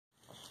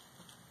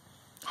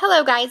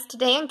Hello guys,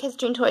 today on Kids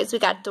Dream Toys we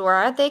got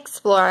Dora the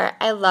Explorer.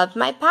 I love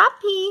my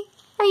Papi.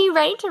 Are you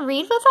ready to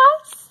read with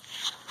us?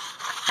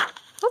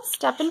 Let's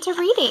step into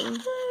reading.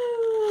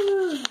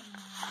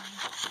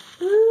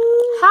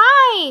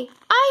 Hi,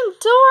 I'm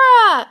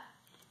Dora.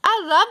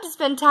 I love to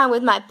spend time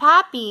with my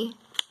Papi.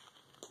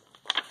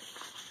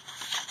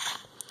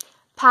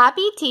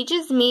 Papi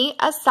teaches me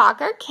a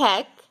soccer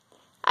kick.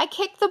 I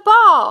kick the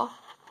ball.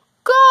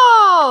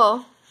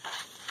 Goal!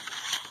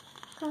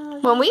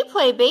 When we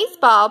play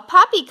baseball,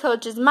 Papi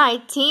coaches my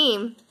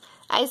team.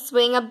 I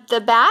swing up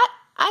the bat,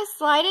 I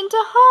slide into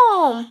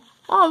home.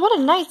 Oh, what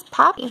a nice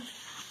Papi.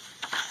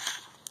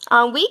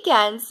 On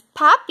weekends,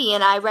 Papi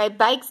and I ride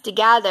bikes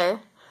together,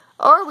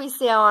 or we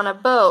sail on a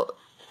boat.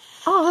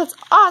 Oh, that's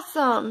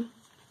awesome.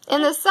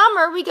 In the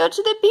summer, we go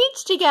to the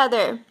beach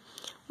together.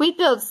 We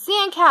build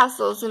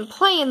sandcastles and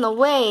play in the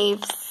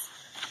waves.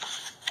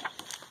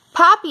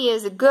 Papi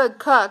is a good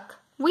cook.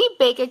 We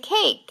bake a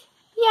cake.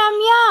 Yum,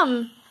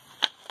 yum.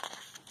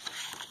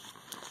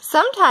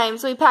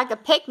 Sometimes we pack a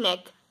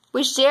picnic.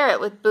 We share it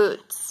with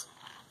Boots.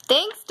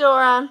 Thanks,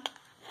 Dora.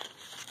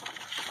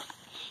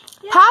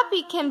 Yeah.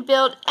 Papi can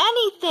build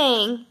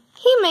anything.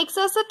 He makes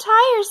us a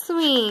tire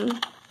swing.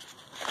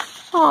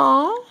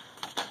 Aww.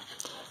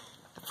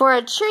 For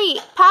a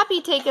treat,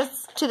 Papi takes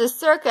us to the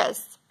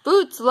circus.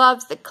 Boots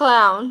loves the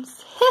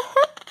clowns.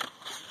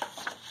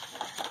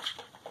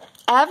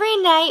 Every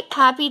night,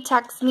 Papi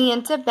tucks me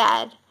into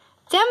bed.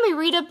 Then we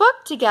read a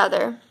book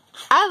together.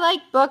 I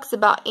like books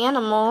about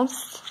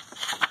animals.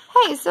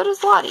 Hey, so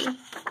does Lottie.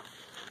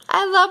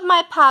 I love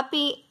my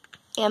Papi,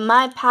 and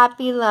my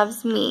Papi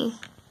loves me.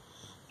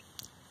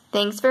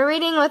 Thanks for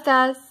reading with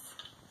us.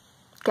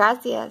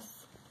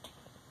 Gracias.